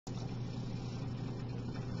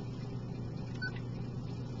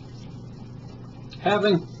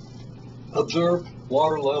Having observed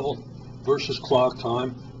water level versus clock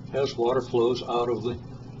time as water flows out of the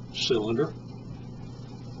cylinder,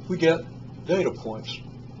 we get data points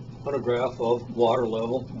on a graph of water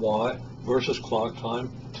level y versus clock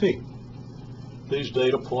time t. These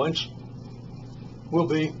data points will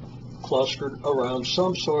be clustered around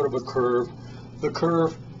some sort of a curve. The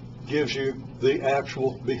curve gives you the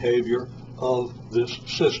actual behavior of this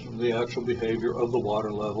system, the actual behavior of the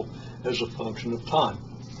water level as a function of time.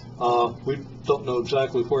 We don't know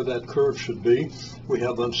exactly where that curve should be. We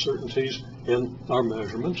have uncertainties in our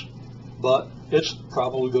measurements, but it's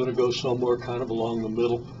probably going to go somewhere kind of along the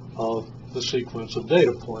middle of the sequence of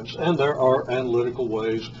data points. And there are analytical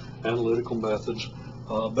ways, analytical methods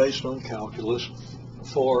based on calculus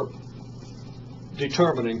for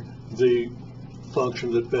determining the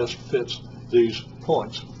function that best fits these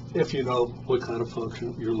points, if you know what kind of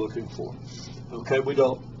function you're looking for. Okay, we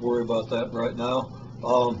don't worry about that right now.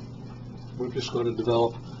 We're just going to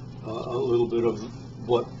develop a little bit of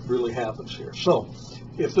what really happens here. So,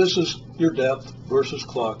 if this is your depth versus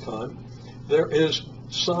clock time, there is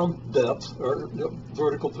some depth or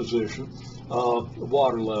vertical position,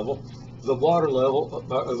 water level. The water level,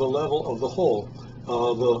 the level of the hole,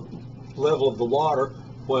 the level of the water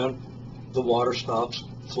when the water stops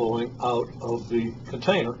flowing out of the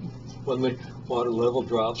container, when the water level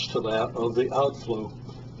drops to that of the outflow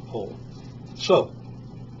hole. So,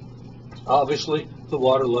 obviously, the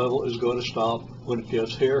water level is going to stop when it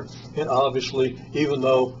gets here, and obviously, even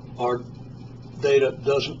though our data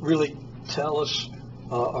doesn't really tell us,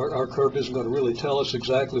 our curve isn't going to really tell us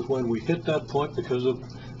exactly when we hit that point because of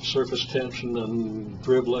surface tension and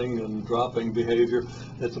dribbling and dropping behavior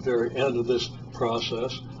at the very end of this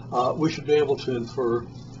process, we should be able to infer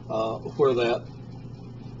where that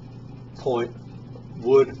point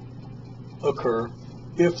would occur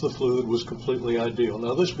if the fluid was completely ideal.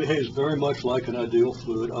 Now, this behaves very much like an ideal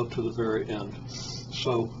fluid up to the very end.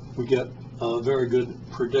 So we get a very good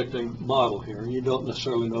predicting model here. You don't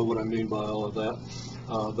necessarily know what I mean by all of that,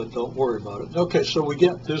 but don't worry about it. Okay, so we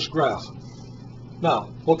get this graph.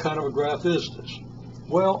 Now, what kind of a graph is this?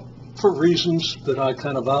 Well, for reasons that I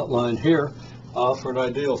kind of outline here, for an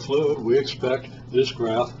ideal fluid, we expect this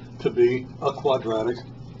graph to be a quadratic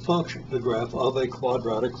function, the graph of a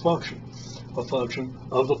quadratic function, a function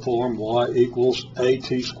of the form y equals at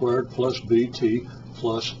squared plus bt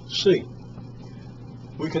plus c.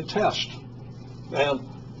 We can test, and I'm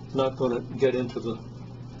not going to get into the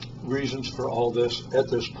reasons for all this at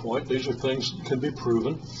this point. These are things that can be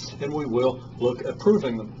proven, and we will look at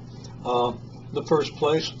proving them. The first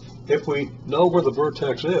place, if we know where the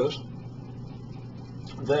vertex is,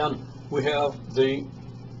 then we have the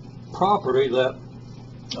property that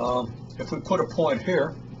if we put a point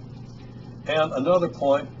here and another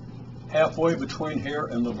point halfway between here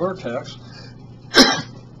and the vertex,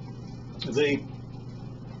 the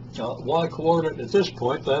y-coordinate at this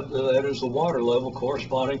point, that is the water level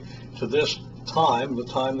corresponding to this time, the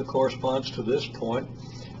time that corresponds to this point,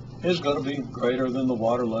 is going to be greater than the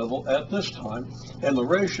water level at this time, and the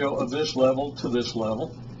ratio of this level to this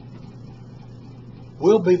level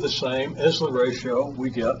will be the same as the ratio we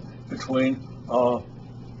get between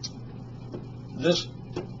this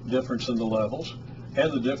difference in the levels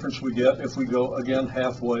and the difference we get if we go again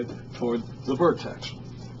halfway toward the vertex.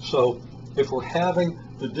 So if we're having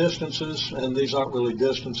the distances, and these aren't really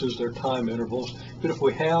distances, they're time intervals, but if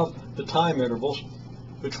we have the time intervals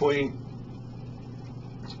between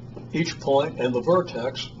each point and the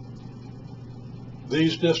vertex,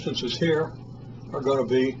 these distances here are going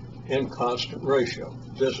to be in constant ratio.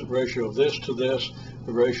 Distant ratio of this to this,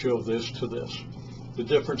 the ratio of this to this. The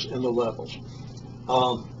difference in the levels.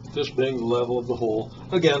 This being the level of the hole.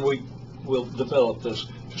 Again, we will develop this.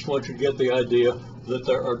 Just want you to get the idea that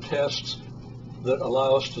there are tests that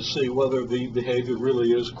allow us to see whether the behavior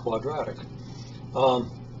really is quadratic. And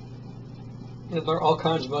there are all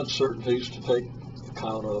kinds of uncertainties to take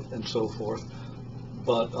account of and so forth,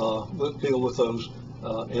 but we'll deal with those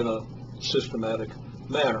in a systematic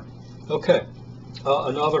manner. Okay,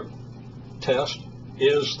 another test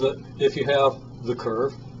is that if you have the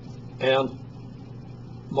curve and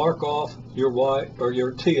mark off your y or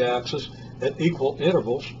your t-axis at equal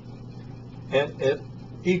intervals, and at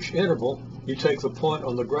each interval you take the point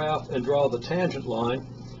on the graph and draw the tangent line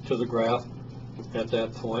to the graph at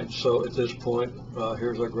that point. So at this point,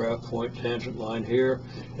 here's our graph point, tangent line here.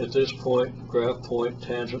 At this point, graph point,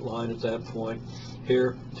 tangent line at that point.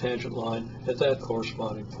 Here, tangent line at that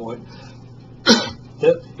corresponding point.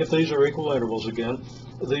 If these are equal intervals again,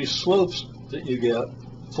 these slopes that you get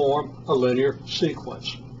form a linear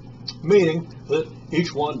sequence. meaning that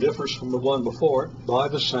each one differs from the one before it by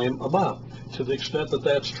the same amount. To the extent that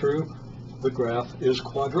that's true, the graph is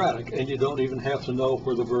quadratic, and you don't even have to know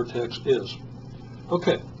where the vertex is.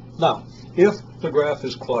 Okay, now, if the graph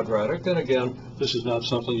is quadratic, and again, this is not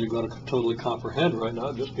something you're going to totally comprehend right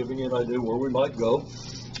now, just giving you an idea where we might go.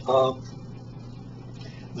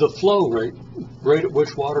 The flow rate at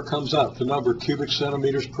which water comes out, the number of cubic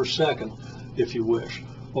centimeters per second, if you wish,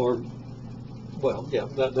 or, well, yeah,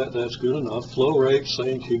 that's good enough. Flow rate,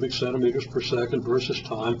 say in cubic centimeters per second versus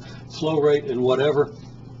time. Flow rate in whatever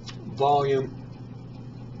volume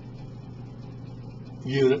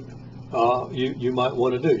unit you might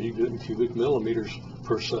want to do. You do it in cubic millimeters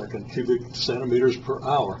per second, cubic centimeters per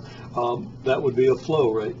hour. That would be a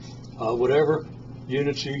flow rate. Whatever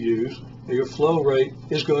units you use, your flow rate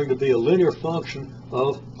is going to be a linear function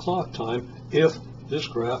of clock time if this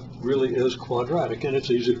graph really is quadratic, and it's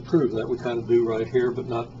easy to prove that. We kind of do right here, but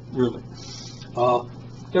not really.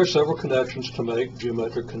 There are several connections to make,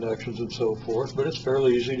 geometric connections and so forth, but it's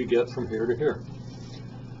fairly easy to get from here to here.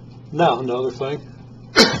 Now, another thing,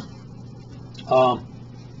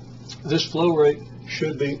 this flow rate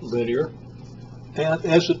should be linear, and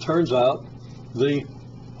as it turns out, the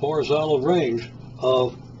horizontal range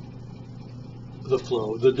of the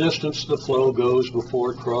flow, the distance the flow goes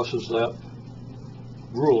before it crosses that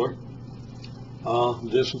ruler,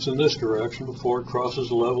 distance in this direction before it crosses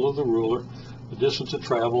the level of the ruler, the distance it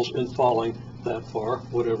travels in falling that far,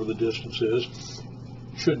 whatever the distance is,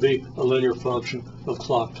 should be a linear function of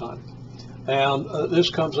clock time. And this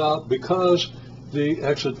comes out because the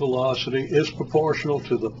exit velocity is proportional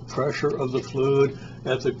to the pressure of the fluid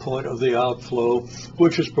at the point of the outflow,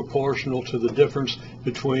 which is proportional to the difference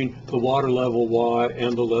between the water level y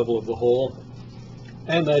and the level of the hole.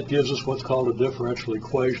 And that gives us what's called a differential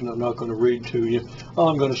equation. I'm not going to read to you. All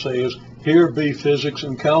I'm going to say is, here be physics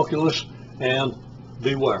and calculus, and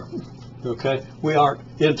beware. Okay? We aren't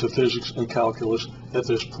into physics and calculus at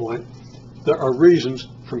this point. There are reasons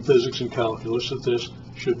from physics and calculus that this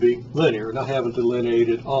should be linear, and I haven't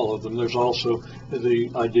delineated all of them. There's also the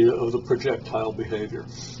idea of the projectile behavior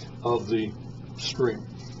of the stream.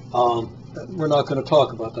 We're not going to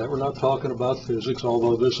talk about that. We're not talking about physics,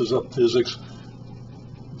 although this is a physics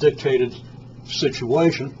dictated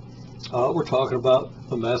situation. We're talking about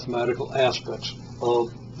the mathematical aspects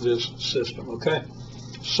of this system, okay?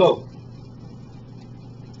 So,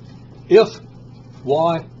 if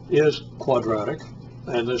y is quadratic,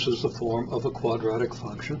 and this is the form of a quadratic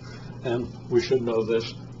function, and we should know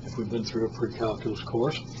this if we've been through a pre-calculus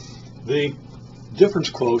course, the difference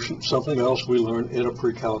quotient, something else we learned in a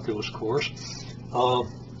pre-calculus course,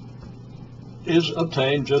 is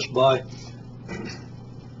obtained just by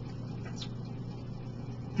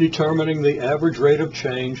determining the average rate of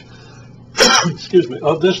change excuse me,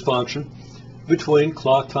 of this function between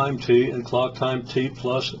clock time t and clock time t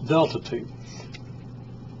plus delta t.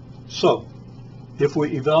 So, if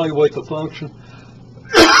we evaluate the function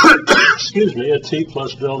excuse me, at t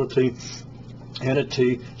plus delta t and at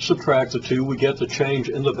t, subtract the two, we get the change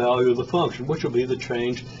in the value of the function, which will be the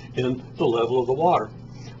change in the level of the water.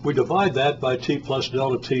 We divide that by t plus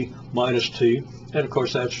delta t minus t, and of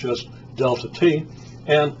course that's just delta t,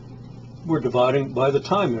 and we're dividing by the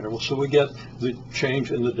time interval. So we get the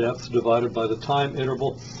change in the depth divided by the time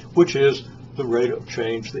interval, which is the rate of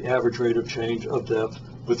change, the average rate of change of depth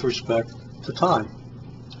with respect to time.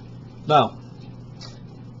 Now,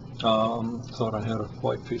 thought I had a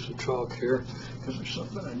white piece of chalk here because there's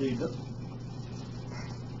something I need to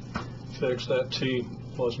fix. That T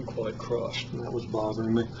wasn't quite crossed, and that was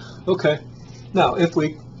bothering me. Okay, now if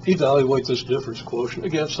we evaluate this difference quotient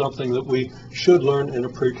against something that we should learn in a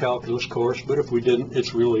pre-calculus course, but if we didn't,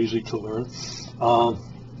 it's real easy to learn.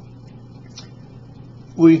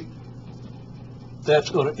 That's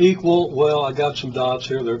going to equal, well, I got some dots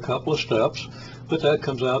here, there are a couple of steps, but that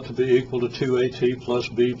comes out to be equal to 2at plus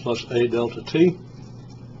b plus a delta t.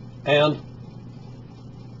 And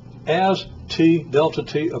as t delta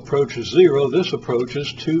t approaches 0, this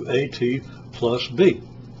approaches 2at plus b.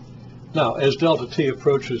 Now, as delta t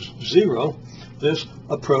approaches 0, this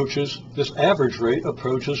average rate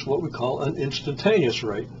approaches what we call an instantaneous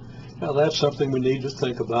rate. Now, that's something we need to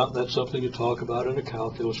think about. That's something you talk about in a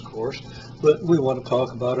calculus course, but we want to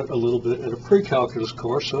talk about it a little bit in a pre-calculus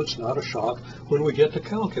course, so it's not a shock when we get to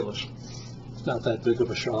calculus. It's not that big of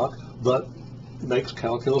a shock, but it makes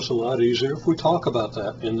calculus a lot easier if we talk about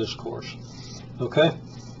that in this course. Okay?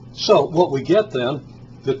 So, what we get then,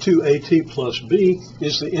 the 2at plus b,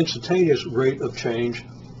 is the instantaneous rate of change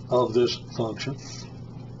of this function.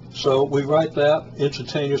 So we write that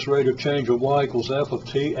instantaneous rate of change of y equals f of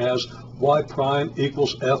t as y prime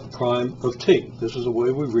equals f prime of t. This is the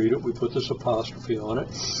way we read it. We put this apostrophe on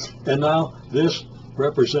it. And now this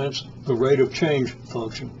represents the rate of change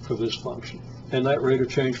function for this function. And that rate of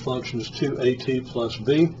change function is 2at plus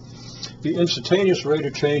b. The instantaneous rate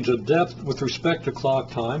of change of depth with respect to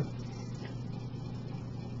clock time,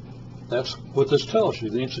 that's what this tells you,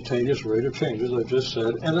 the instantaneous rate of change, as I just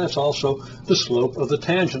said, and that's also the slope of the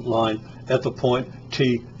tangent line at the point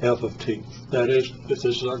t, f of t. That is, if this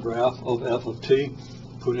is our graph of f of t,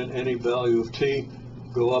 put in any value of t,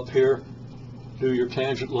 go up here, do your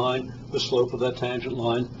tangent line, the slope of that tangent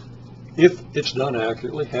line, if it's done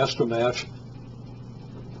accurately, has to match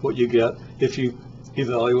what you get if you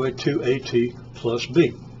evaluate 2at plus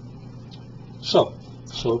b. So,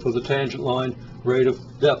 slope of the tangent line, rate of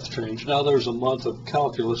depth change. Now there's a month of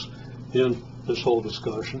calculus in this whole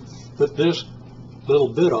discussion, but this little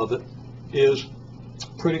bit of it is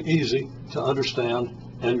pretty easy to understand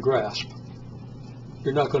and grasp.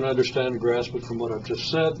 You're not going to understand and grasp it from what I've just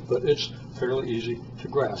said, but it's fairly easy to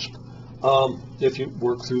grasp. If you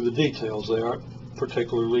work through the details, they aren't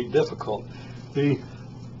particularly difficult. The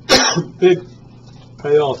big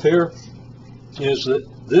payoff here is that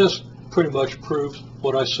this pretty much proves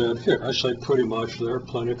what I said here. I say pretty much, there are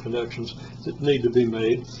plenty of connections that need to be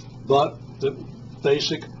made, but the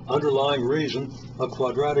basic underlying reason, a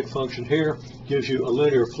quadratic function here gives you a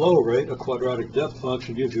linear flow rate, a quadratic depth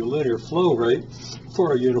function gives you a linear flow rate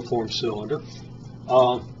for a uniform cylinder,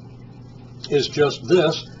 is just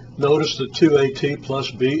this. Notice that 2at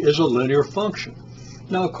plus b is a linear function.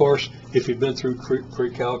 Now, of course, if you've been through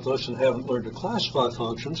pre-calculus and haven't learned to classify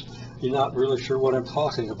functions, you're not really sure what I'm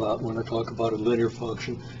talking about when I talk about a linear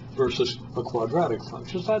function versus a quadratic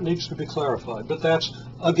function. That needs to be clarified. But that's,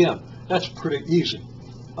 again, that's pretty easy.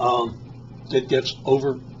 It gets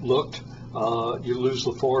overlooked. You lose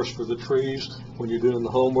the forest for the trees. When you're doing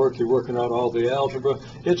the homework, you're working out all the algebra.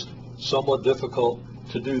 It's somewhat difficult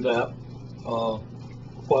to do that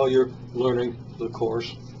while you're learning the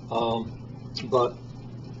course. But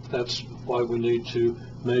that's why we need to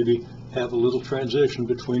maybe have a little transition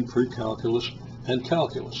between pre-calculus and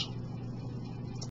calculus.